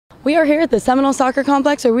We are here at the Seminole Soccer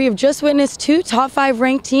Complex where we have just witnessed two top 5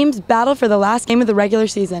 ranked teams battle for the last game of the regular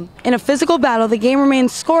season. In a physical battle, the game remained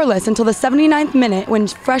scoreless until the 79th minute when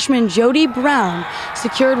freshman Jody Brown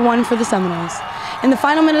secured one for the Seminoles. In the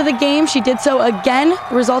final minute of the game, she did so again,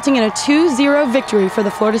 resulting in a 2-0 victory for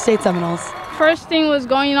the Florida State Seminoles. First thing was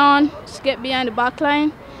going on, just get behind the back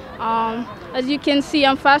line. As you can see,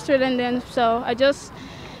 I'm faster than them, so I just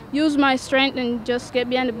use my strength and just get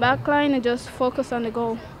behind the back line and just focus on the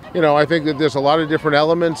goal. You know, I think that there's a lot of different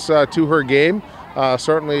elements to her game.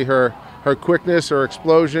 Certainly her quickness, her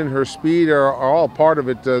explosion, her speed are all part of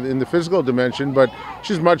it in the physical dimension, but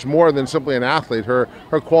she's much more than simply an athlete. Her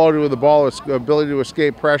quality with the ball, ability to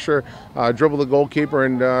escape pressure, dribble the goalkeeper,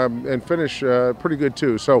 and finish pretty good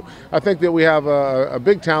too. So I think that we have a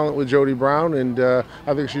big talent with Jody Brown, and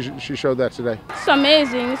I think she showed that today. It's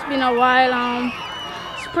amazing. It's been a while.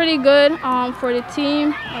 It's pretty good for the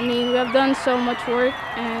team. I mean, we have done so much work,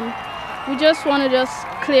 and we just want to just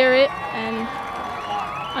clear it and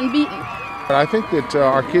unbeaten. I think that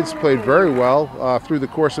our kids played very well through the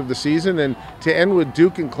course of the season, and to end with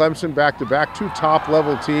Duke and Clemson back-to-back, two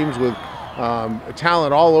top-level teams with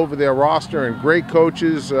talent all over their roster and great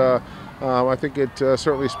coaches, I think it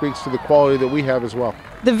certainly speaks to the quality that we have as well.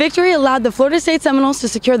 The victory allowed the Florida State Seminoles to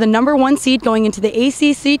secure the #1 seed going into the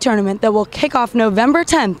ACC tournament that will kick off November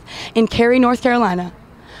 10th in Cary, North Carolina.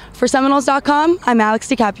 For Seminoles.com, I'm Alex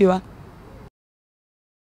DiCapua.